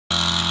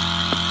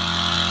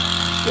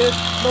Good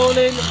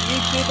morning,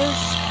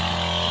 YouTubers.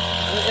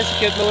 It's a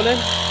good morning.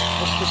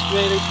 It's just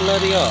really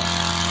bloody hot.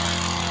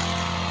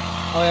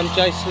 I am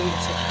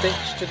Jason's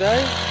bitch today.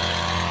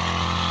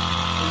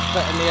 I'm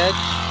cutting the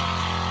edge.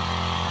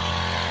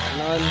 And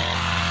I'm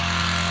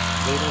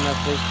leaving up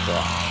his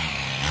crap.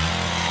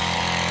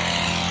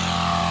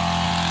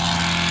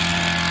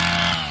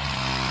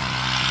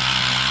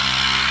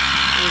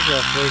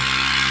 Exactly.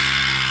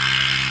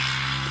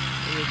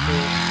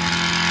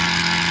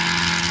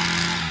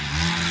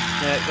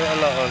 Yeah, got a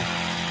lot on.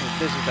 It's a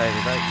busy day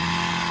today.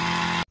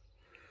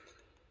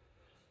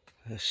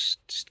 It's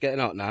just getting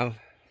hot now,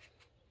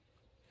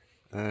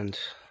 and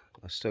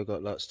I've still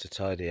got lots to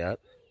tidy up.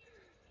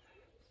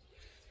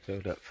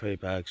 Filled up 3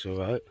 bags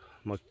alright.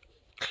 My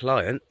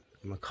client,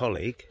 my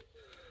colleague,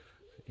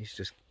 he's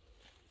just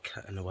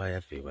cutting away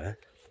everywhere.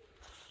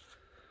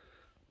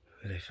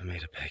 Ready for me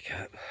to pick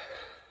up.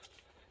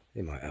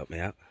 He might help me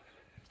out.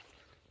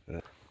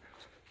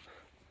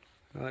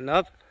 Alright,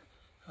 Nub?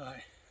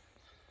 Hi.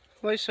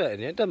 Why are you sweating?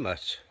 You ain't done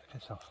much.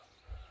 Piss off.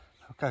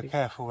 I'll go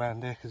careful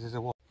around here because there's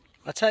a wall.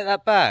 I take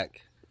that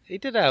back. He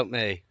did help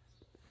me.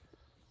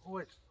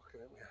 Always fucking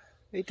help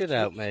me. He did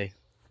help me.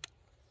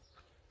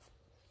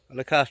 I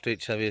look after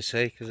each other, you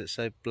see, because it's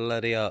so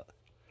bloody hot.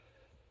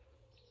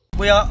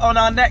 We are on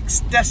our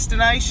next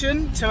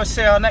destination to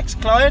see our next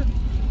client.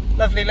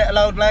 Lovely little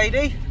old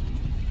lady.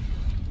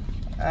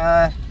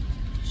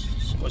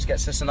 She always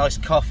gets us a nice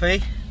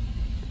coffee.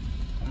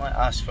 I might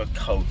ask for a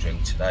cold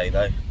drink today,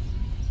 though.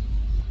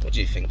 What do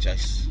you think,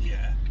 Jace?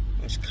 Yeah.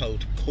 It's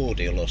cold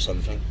cordial or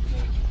something.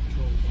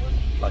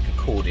 Like a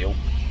cordial.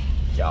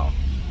 Yeah.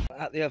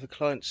 At the other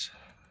client's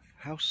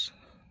house,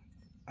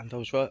 and I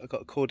was right, I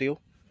got a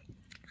cordial.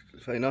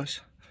 It's very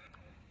nice.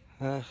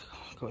 Got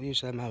to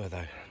use their mower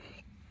though.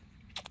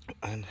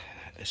 And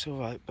it's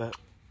alright, but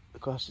the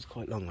grass is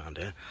quite long around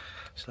here,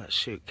 so that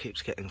chute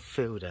keeps getting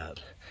filled up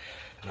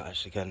and not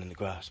actually going in the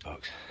grass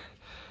box.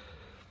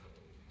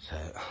 So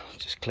I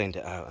just cleaned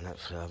it out and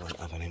hopefully I won't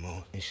have any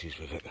more issues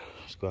with it.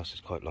 This grass is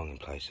quite long in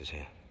places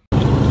here.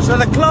 So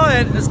the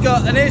client has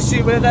got an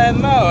issue with their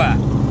mower.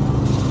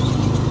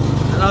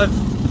 And I've,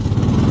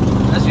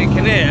 as you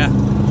can hear,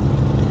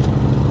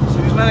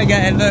 she was meant to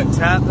get it looked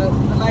at, but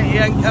the lady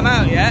ain't come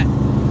out yet.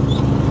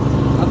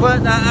 I've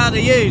worked out how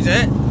to use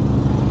it.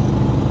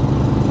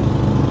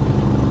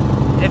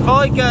 If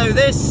I go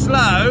this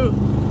slow,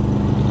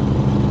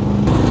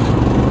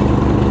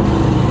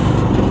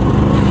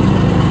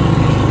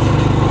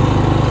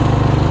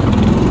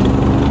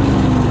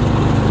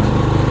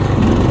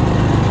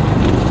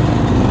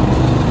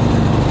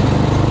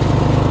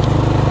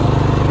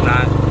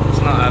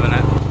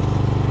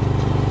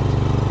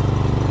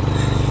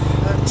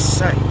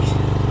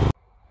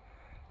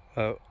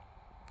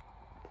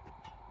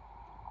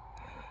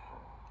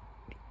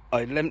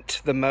 I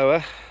limped the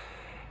mower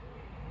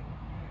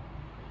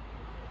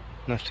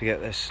enough to get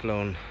this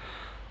lawn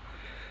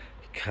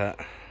cut.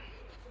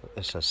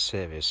 This has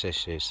serious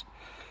issues.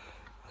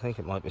 I think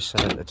it might be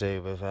something to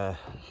do with the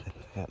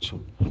actual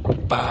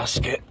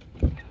basket,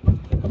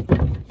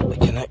 the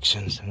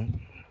connections. So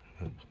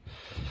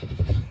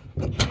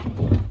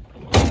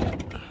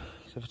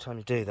every time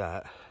you do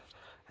that,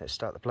 it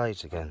starts the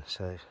blades again,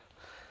 so it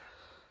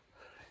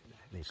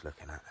needs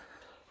looking at.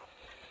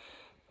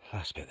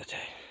 Last bit of the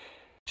day.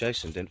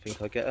 Jason didn't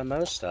think I'd get a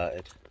mower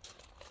started,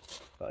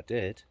 but I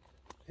did.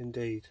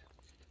 Indeed.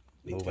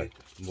 I'm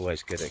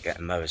always good at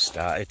getting mowers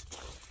started.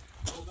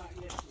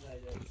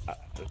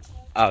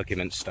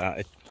 Arguments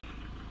started.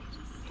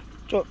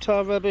 Dropped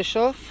our rubbish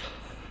off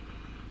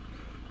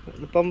at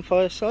the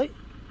bonfire site.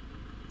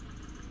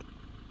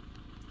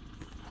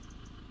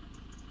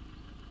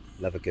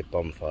 Love a good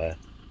bonfire.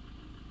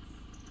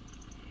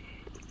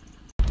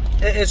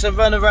 It is a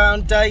run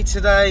around day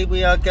today.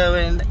 We are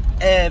going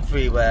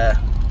everywhere.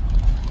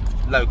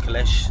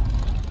 Localish,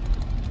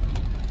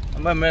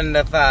 and when we're in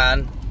the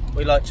van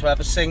we like to have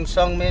a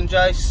sing-song, me and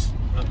Jace,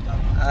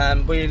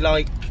 and we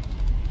like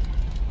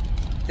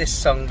this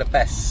song the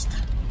best.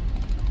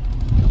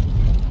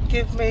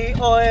 Give me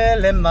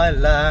oil in my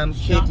lamp,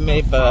 keep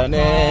me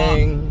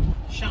burning.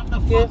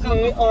 Give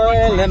me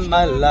oil in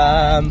my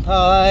lamp,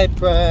 I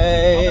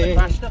pray.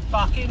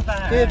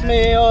 Give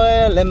me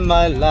oil in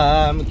my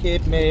lamp,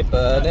 keep me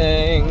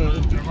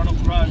burning.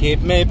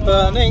 Keep me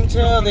burning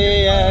till the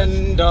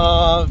end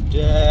of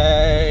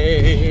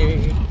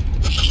day.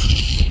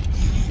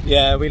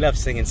 Yeah, we love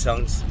singing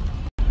songs.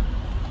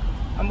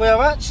 And we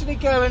are actually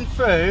going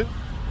through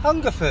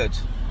Hungerford.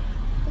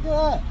 Look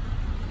at that.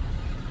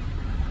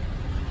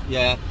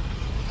 Yeah,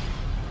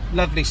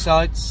 lovely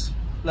sights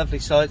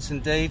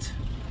indeed.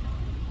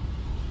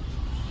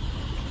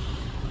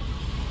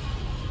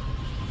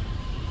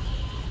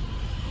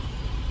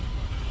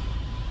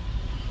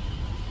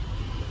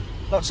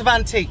 Lots of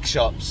antique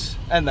shops,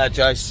 ain't there,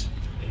 Jace?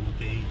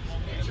 Indeed.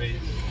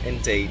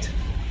 Indeed.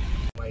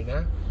 Way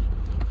now.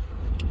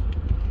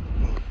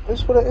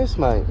 That's what it is,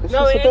 mate. It's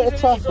just a bit of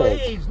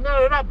traffic. It is.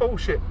 No, that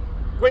bullshit.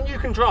 When you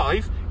can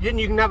drive, then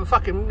you can have a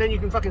fucking, then you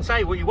can fucking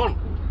say what you want.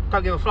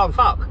 Don't give a flying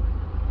fuck.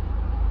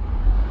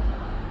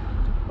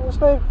 There's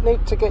no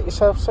need to get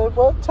yourself so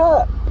worked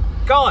up.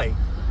 Guy,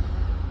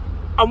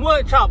 I'm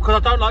worked up because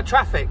I don't like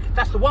traffic.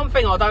 That's the one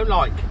thing I don't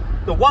like.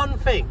 The one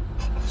thing.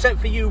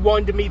 Except for you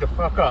winding me the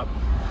fuck up.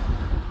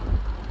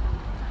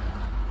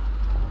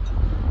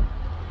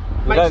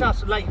 Makes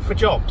us late for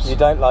jobs. You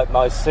don't like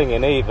my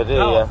singing either, do you?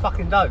 No, I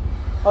fucking don't.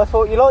 I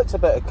thought you liked a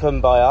bit of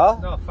Kumbaya.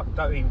 No, I fucking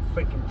don't even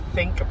freaking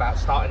think about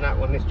starting that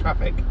on this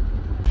traffic.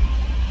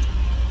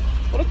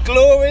 What a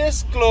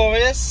glorious,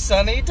 glorious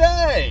sunny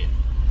day.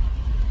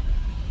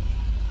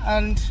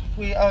 And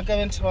we are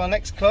going to our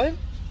next climb,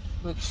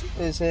 which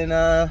is in,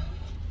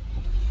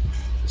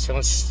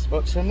 someone's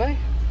watching me.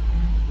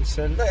 It's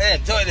in, yeah,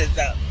 toilet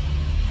down.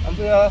 And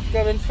we are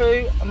going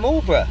through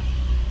Marlborough.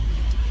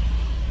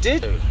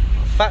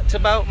 Fact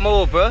about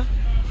Marlborough.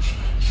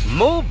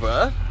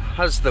 Marlborough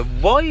has the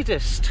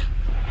widest,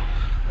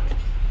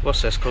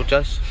 what's this called,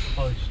 Jase?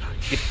 High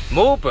street.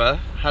 Marlborough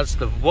has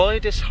the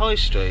widest high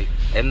street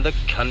in the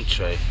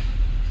country.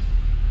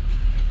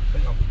 I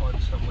think I'll find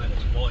somewhere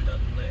that's wider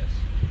than this.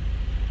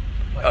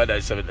 I know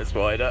something that's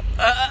wider.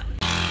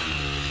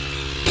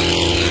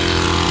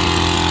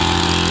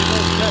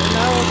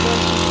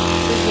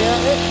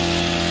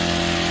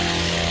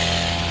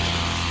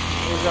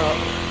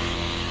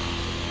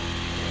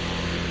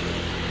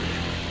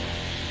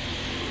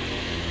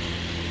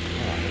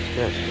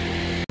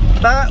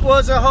 That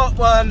was a hot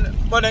one,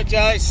 wasn't it,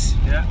 Jace?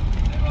 Yeah,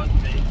 it was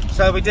deep.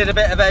 So we did a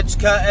bit of edge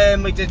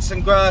cutting, we did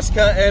some grass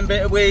cutting,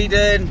 bit of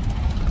weeding.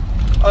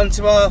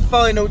 Onto our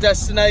final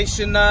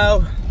destination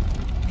now.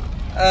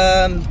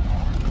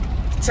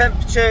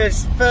 Temperature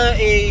is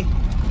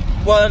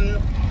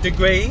 31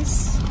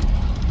 degrees.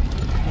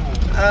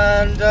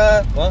 And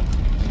what?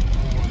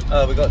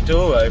 Oh, we got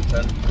door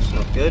open. That's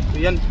not good.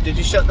 Did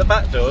you shut the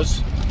back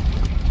doors?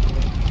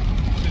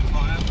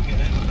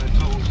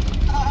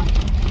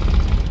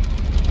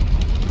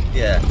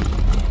 Yeah.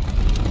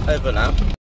 Over now.